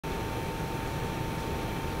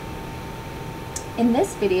In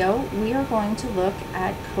this video, we are going to look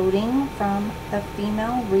at coding from the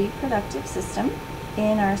female reproductive system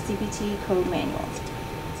in our CPT code manual.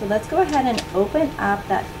 So let's go ahead and open up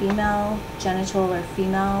that female genital or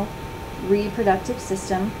female reproductive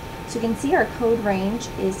system. So you can see our code range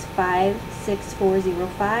is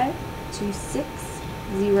 56405 to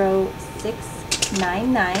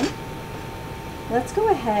 60699. Let's go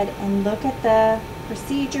ahead and look at the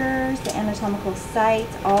procedures, the anatomical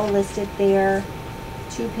sites, all listed there.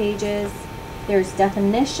 2 pages. There's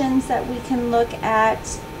definitions that we can look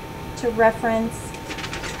at to reference.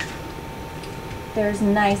 There's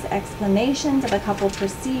nice explanations of a couple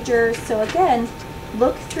procedures. So again,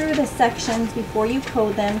 look through the sections before you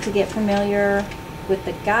code them to get familiar with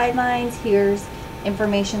the guidelines. Here's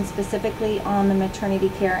information specifically on the maternity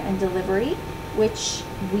care and delivery, which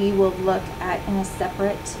we will look at in a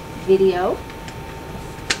separate video.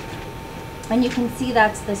 And you can see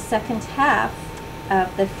that's the second half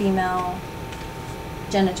of the female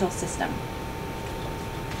genital system.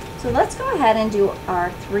 So let's go ahead and do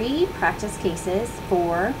our 3 practice cases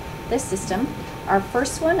for this system. Our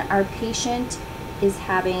first one, our patient is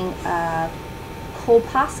having a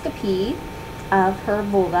colposcopy of her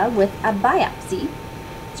vulva with a biopsy.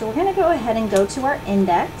 So we're going to go ahead and go to our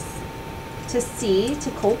index to C,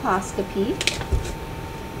 to colposcopy.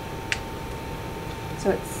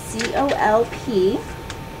 So it's COLP.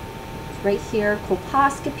 Right here,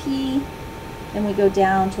 colposcopy, then we go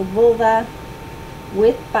down to vulva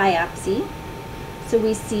with biopsy. So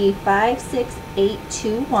we see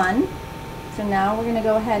 56821. So now we're going to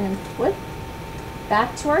go ahead and flip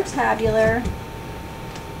back to our tabular,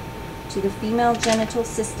 to the female genital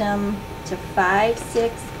system, to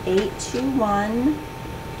 56821.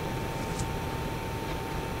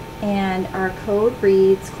 And our code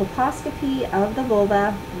reads colposcopy of the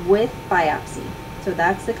vulva with biopsy. So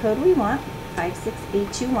that's the code we want,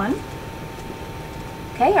 56821.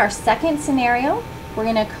 Okay, our second scenario, we're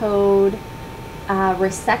going to code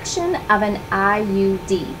resection of an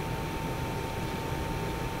IUD,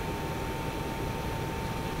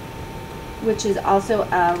 which is also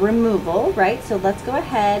a removal, right? So let's go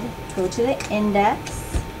ahead, go to the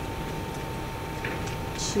index,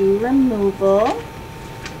 to removal.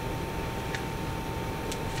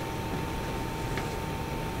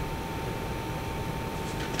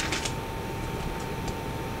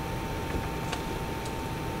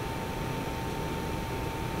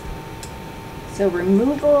 So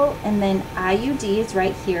removal, and then IUD is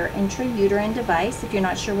right here, intrauterine device. If you're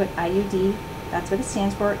not sure what IUD, that's what it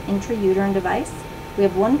stands for, intrauterine device. We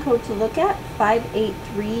have one code to look at,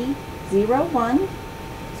 58301.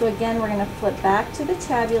 So again, we're going to flip back to the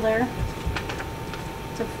tabular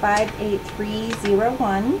to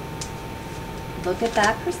 58301. Look at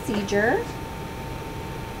that procedure.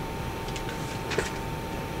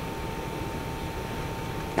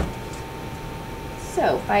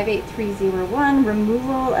 So 58301,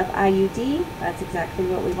 removal of IUD, that's exactly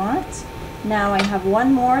what we want. Now I have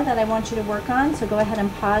one more that I want you to work on, so go ahead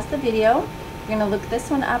and pause the video. You're going to look this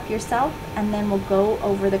one up yourself, and then we'll go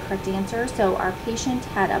over the correct answer. So our patient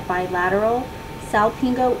had a bilateral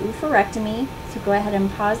salpingo-oophorectomy, so go ahead and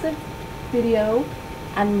pause the video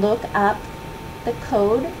and look up the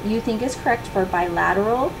code you think is correct for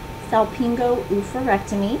bilateral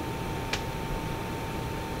salpingo-oophorectomy.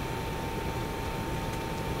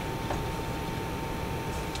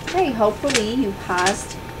 Okay, hopefully you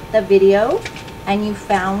paused the video and you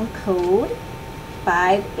found code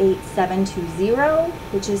 58720,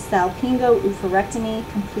 which is salpingo-oophorectomy,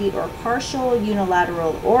 complete or partial,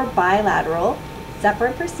 unilateral or bilateral.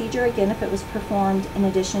 Separate procedure, again, if it was performed in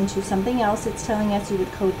addition to something else, it's telling us you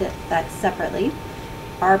would code that separately.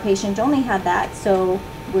 Our patient only had that, so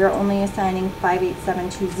we're only assigning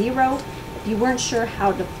 58720. If you weren't sure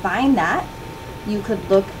how to find that, you could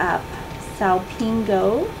look up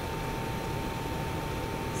salpingo.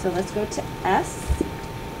 So let's go to S,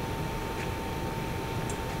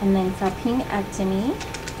 and then salpingectomy,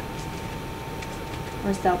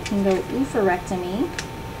 or salpingo-oophorectomy.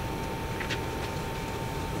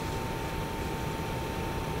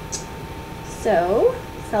 So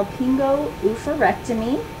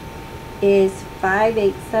salpingo-oophorectomy is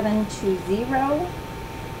 58720,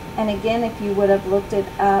 and again, if you would have looked it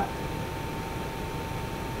up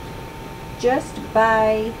just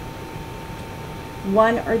by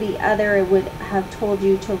one or the other, it would have told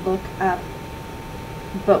you to look up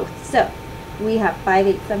both. So we have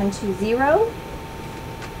 58720